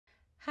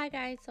Hi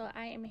guys, so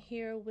I am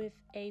here with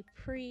a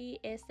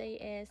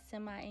pre-SAS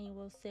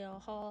semi-annual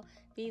sale haul.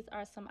 These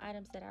are some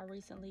items that I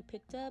recently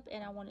picked up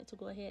and I wanted to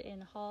go ahead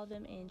and haul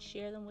them and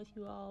share them with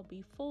you all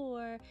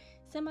before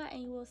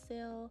semi-annual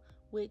sale,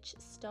 which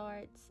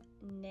starts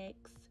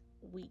next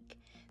week.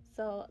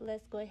 So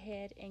let's go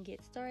ahead and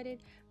get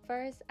started.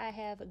 First, I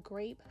have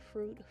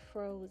grapefruit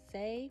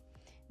frosé.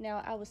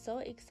 Now, I was so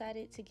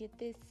excited to get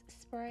this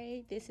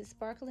spray. This is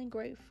sparkling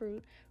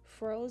grapefruit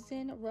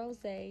frozen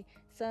rosé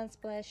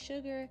sunsplash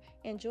sugar.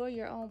 Enjoy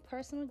your own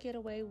personal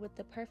getaway with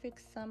the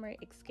perfect summer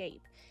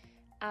escape.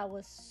 I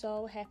was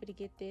so happy to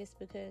get this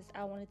because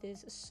I wanted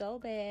this so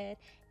bad,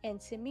 and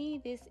to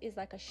me this is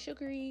like a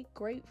sugary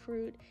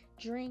grapefruit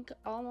drink,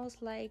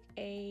 almost like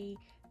a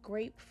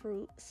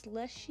grapefruit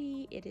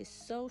slushy. It is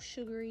so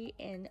sugary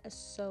and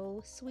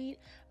so sweet.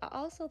 I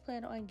also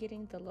plan on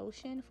getting the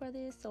lotion for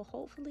this, so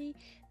hopefully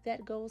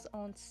that goes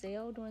on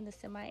sale during the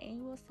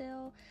semi-annual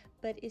sale,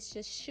 but it's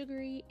just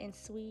sugary and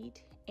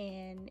sweet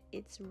and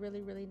it's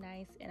really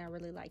nice and I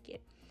really like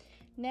it.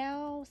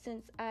 Now,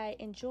 since I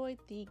enjoyed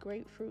the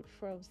grapefruit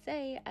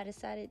frosé, I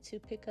decided to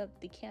pick up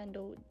the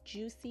candle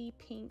Juicy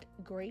Pink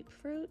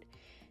Grapefruit.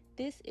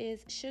 This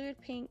is sugared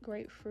pink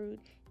grapefruit,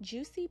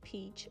 juicy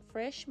peach,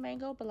 fresh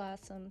mango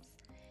blossoms,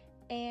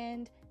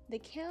 and the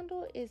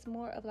candle is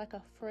more of like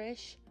a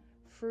fresh,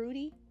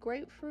 fruity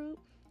grapefruit.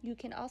 You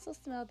can also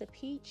smell the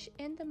peach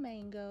and the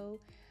mango,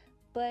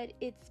 but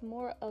it's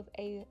more of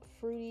a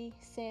fruity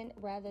scent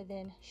rather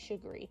than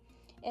sugary.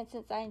 And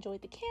since I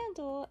enjoyed the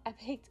candle, I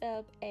picked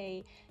up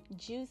a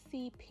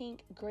juicy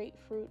pink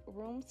grapefruit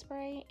room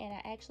spray, and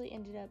I actually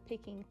ended up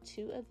picking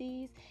 2 of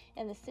these,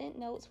 and the scent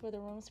notes for the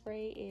room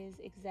spray is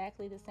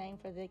exactly the same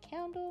for the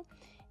candle.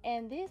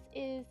 And this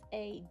is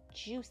a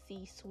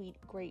juicy sweet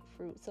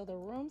grapefruit. So the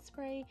room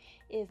spray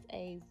is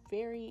a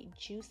very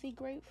juicy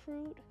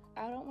grapefruit.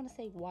 I don't want to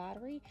say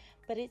watery,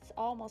 but it's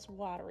almost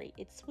watery.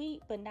 It's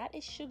sweet, but not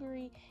as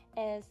sugary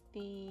as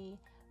the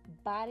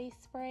body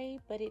spray,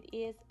 but it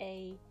is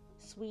a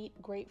sweet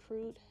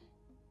grapefruit,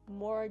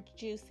 more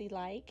juicy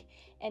like,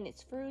 and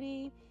it's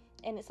fruity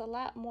and it's a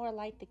lot more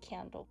like the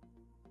candle.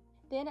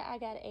 Then I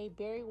got a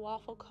berry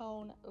waffle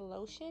cone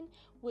lotion,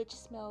 which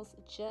smells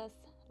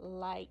just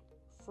like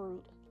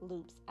Fruit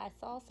Loops. I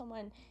saw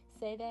someone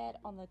say that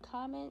on the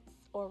comments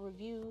or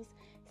reviews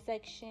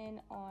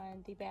section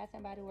on the Bath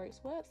and Body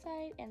Works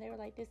website, and they were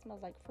like, this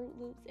smells like Fruit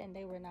Loops, and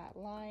they were not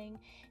lying.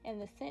 And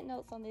the scent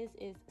notes on this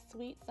is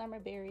sweet summer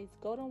berries,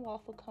 golden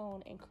waffle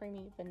cone, and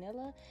creamy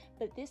vanilla,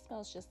 but this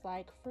smells just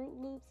like Fruit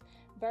Loops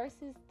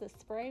versus the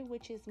spray,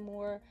 which is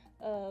more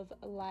of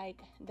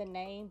like the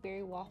name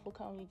berry waffle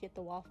cone. You get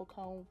the waffle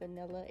cone,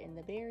 vanilla, and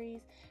the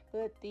berries,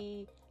 but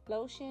the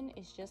lotion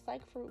is just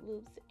like Fruit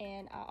Loops.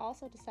 And I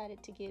also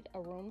decided to get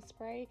a room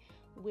spray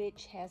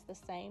which has the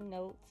same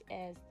notes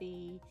as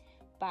the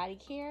body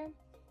care,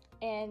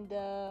 and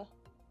the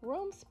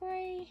room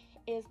spray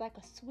is like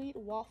a sweet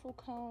waffle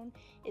cone.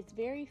 It's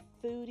very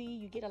foody.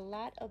 You get a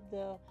lot of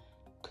the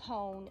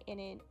cone in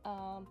it.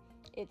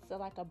 It's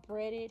like a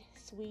breaded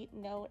sweet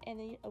note, and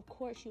then of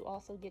course you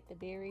also get the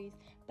berries,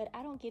 but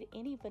I don't get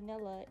any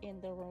vanilla in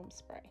the room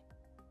spray.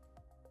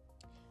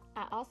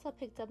 I also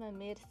picked up a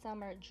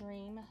Midsummer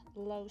Dream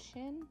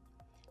lotion.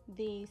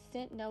 The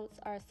scent notes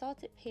are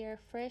salted pear,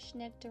 fresh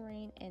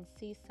nectarine, and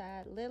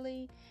seaside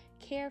lily.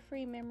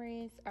 Carefree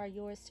memories are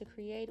yours to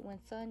create when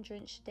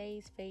sun-drenched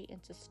days fade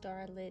into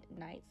starlit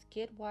nights.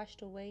 Get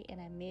washed away in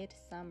a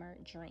midsummer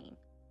dream.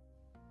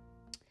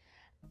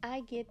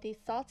 I get the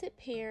salted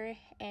pear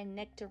and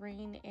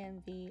nectarine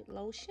in the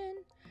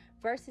lotion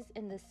versus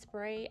in the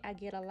spray I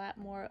get a lot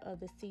more of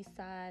the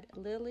seaside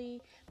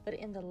lily, but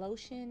in the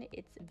lotion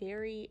it's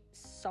very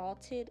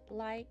salted,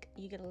 like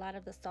you get a lot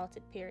of the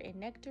salted pear and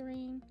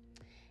nectarine.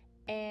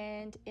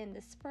 And in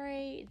the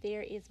spray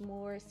there is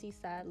more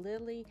seaside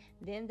lily,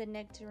 then the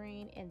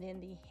nectarine, and then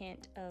the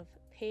hint of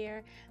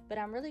pear. But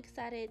I'm really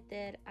excited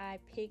that I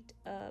picked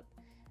up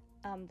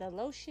the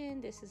lotion.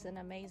 This is an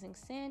amazing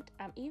scent.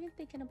 I'm even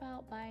thinking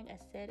about buying a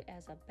set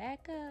as a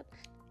backup.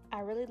 I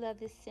really love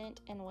this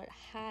scent and would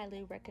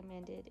highly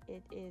recommend it.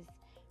 It is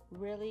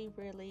really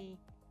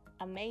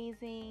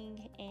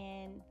amazing,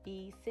 and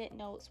the scent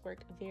notes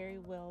work very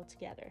well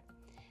together.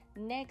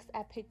 Next,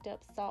 I picked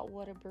up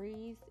Saltwater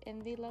Breeze in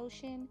the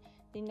lotion.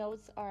 The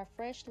notes are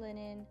fresh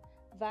linen,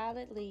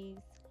 violet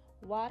leaves,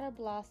 water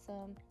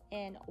blossom,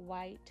 and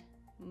white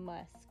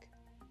musk.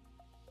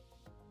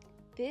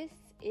 This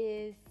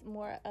is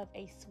more of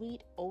a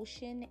sweet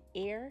ocean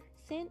air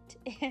scent.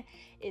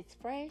 It's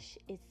fresh,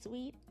 it's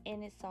sweet,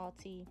 and it's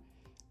salty.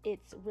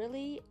 It's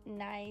really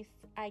nice.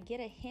 I get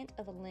a hint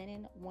of a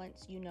linen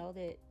once you know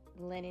that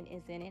linen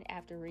is in it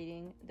after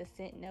reading the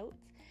scent notes,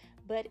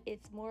 but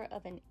it's more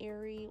of an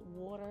airy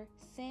water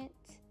scent,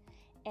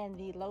 and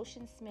the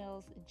lotion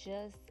smells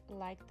just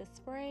like the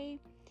spray.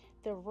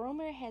 The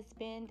rumor has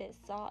been that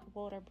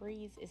Saltwater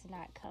Breeze is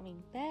not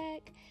coming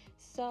back,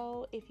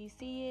 so if you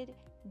see it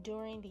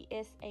during the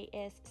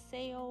SAS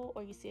sale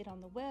or you see it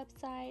on the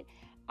website,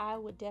 I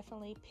would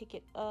definitely pick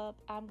it up.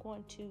 I'm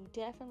going to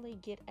definitely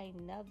get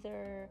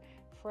another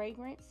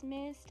fragrance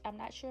mist. I'm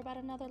not sure about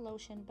another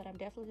lotion, but I'm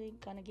definitely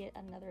gonna get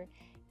another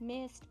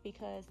mist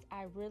because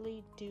I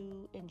really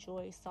do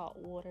enjoy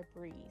Saltwater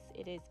Breeze.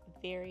 It is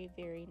very,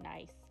 very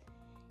nice.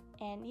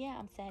 And yeah,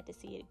 I'm sad to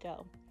see it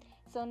go.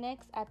 So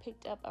next I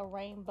picked up a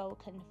rainbow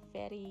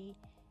confetti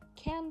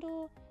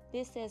candle.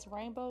 This says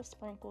rainbow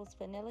sprinkles,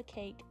 vanilla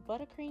cake,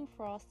 buttercream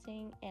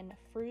frosting, and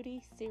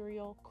fruity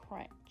cereal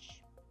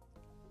crunch.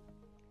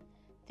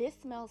 This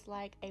smells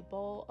like a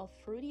bowl of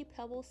Fruity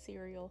Pebbles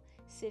cereal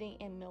sitting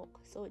in milk.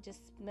 So it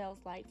just smells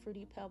like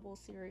Fruity Pebbles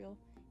cereal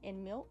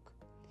in milk.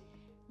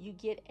 You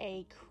get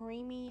a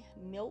creamy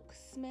milk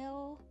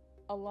smell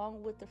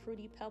along with the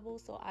Fruity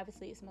Pebbles. So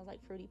obviously it smells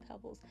like Fruity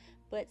Pebbles,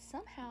 but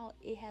somehow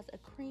it has a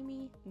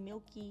creamy,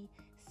 milky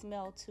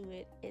smell to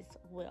it as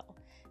well.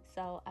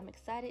 So I'm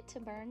excited to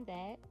burn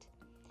that.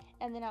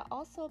 And then I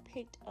also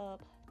picked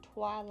up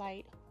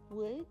Twilight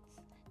Woods.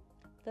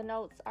 The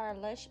notes are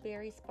lush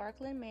berry,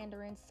 sparkling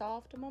mandarin,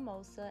 soft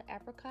mimosa,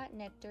 apricot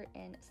nectar,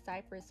 and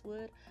cypress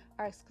wood.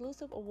 Our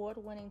exclusive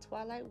award-winning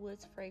Twilight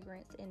Woods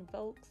fragrance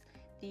invokes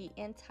the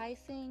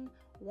enticing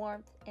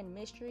warmth and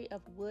mystery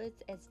of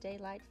woods as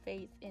daylight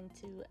fades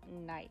into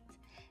night.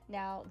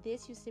 Now,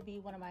 this used to be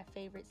one of my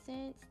favorite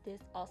scents. This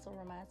also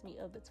reminds me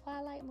of the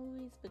Twilight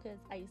movies because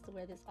I used to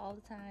wear this all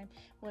the time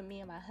when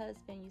me and my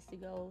husband used to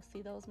go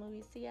see those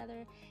movies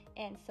together.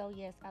 And so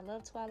yes, I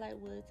love Twilight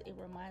Woods. It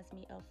reminds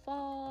me of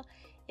fall.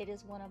 It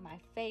is one of my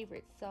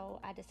favorites. So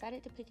I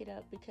decided to pick it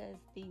up because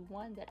the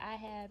one that I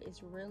have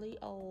is really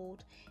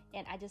old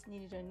and I just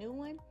needed a new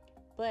one.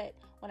 But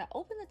when I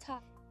opened the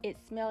top, it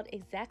smelled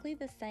exactly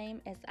the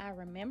same as I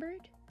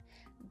remembered,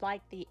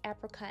 like the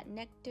apricot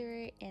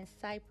nectar and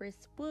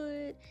cypress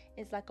wood.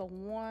 It's like a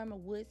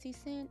warm woodsy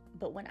scent,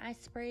 but when I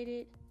sprayed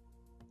it,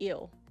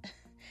 ew.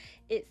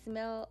 It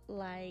smelled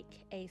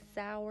like a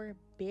sour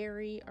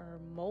berry or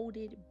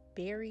molded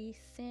berry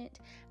scent.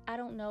 I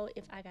don't know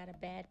if I got a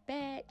bad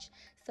batch.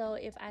 So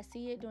if I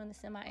see it during the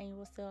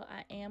semi-annual sale,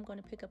 I am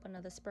going to pick up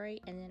another spray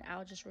and then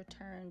I'll just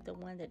return the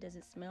one that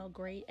doesn't smell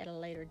great at a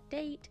later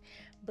date.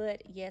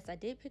 But yes, I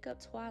did pick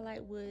up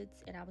Twilight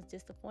Woods and I was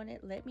disappointed.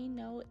 Let me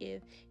know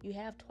if you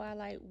have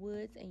Twilight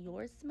Woods and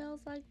yours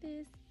smells like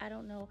this. I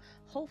don't know.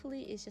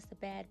 Hopefully it's just a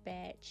bad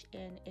batch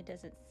and it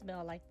doesn't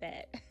smell like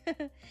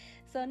that.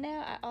 So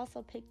now I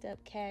also picked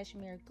up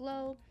Cashmere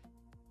Glow.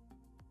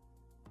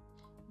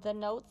 The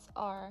notes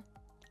are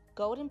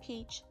golden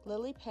peach,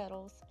 lily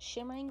petals,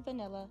 shimmering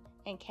vanilla,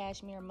 and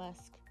cashmere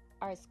musk.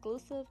 Our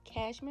exclusive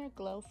Cashmere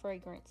Glow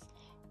fragrance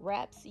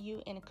wraps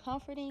you in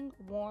comforting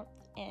warmth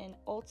and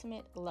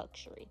ultimate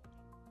luxury.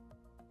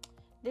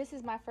 This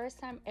is my first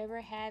time ever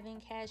having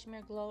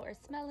Cashmere Glow or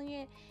smelling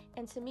it,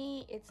 and to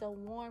me it's a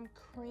warm,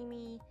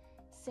 creamy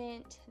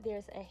scent.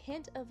 There's a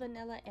hint of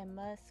vanilla and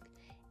musk.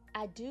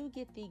 I do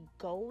get the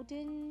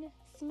golden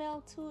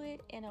smell to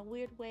it in a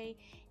weird way,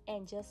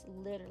 and just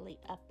literally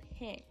a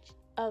pinch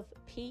of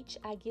peach.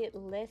 I get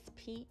less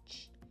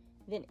peach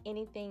than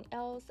anything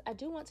else. I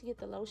do want to get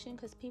the lotion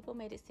because people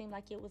made it seem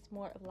like it was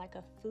more of like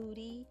a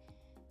foodie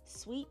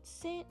sweet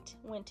scent,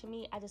 when to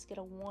me I just get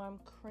a warm,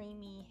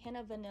 creamy hint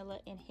of vanilla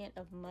and hint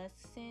of musk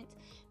scent.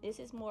 This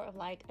is more of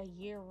like a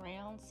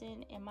year-round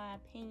scent in my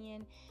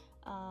opinion.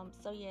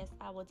 So yes,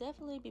 I will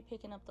definitely be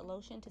picking up the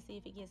lotion to see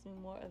if it gives me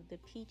more of the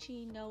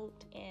peachy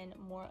note and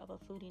more of a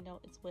foodie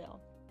note as well.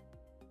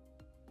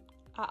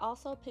 I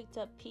also picked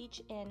up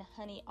Peach and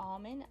Honey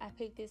Almond. I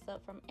picked this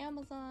up from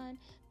Amazon.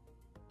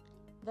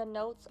 The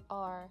notes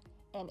are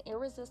an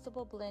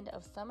irresistible blend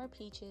of summer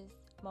peaches,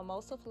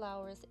 mimosa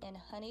flowers, and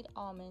honeyed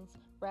almonds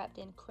wrapped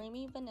in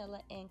creamy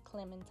vanilla and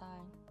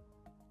clementine.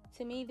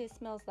 To me, this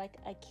smells like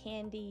a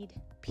candied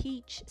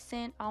peach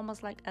scent,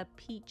 almost like a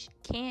peach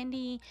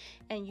candy,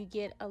 and you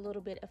get a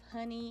little bit of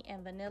honey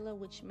and vanilla,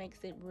 which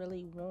makes it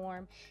really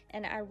warm,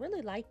 and I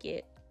really like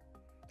it.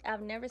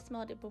 I've never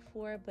smelled it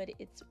before, but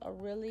it's a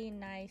really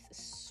nice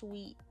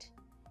sweet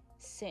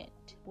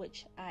scent,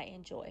 which I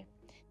enjoy.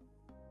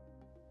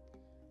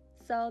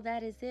 So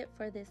that is it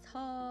for this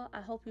haul.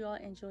 I hope you all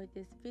enjoyed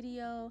this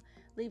video.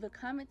 Leave a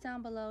comment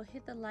down below,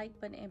 hit the like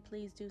button, and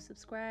please do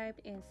subscribe,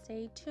 and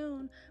stay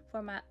tuned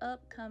for my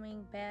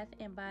upcoming Bath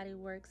 & Body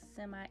Works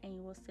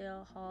semi-annual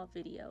sale haul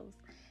videos.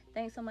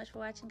 Thanks so much for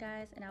watching,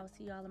 guys, and I will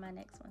see you all in my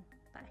next one.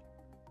 Bye.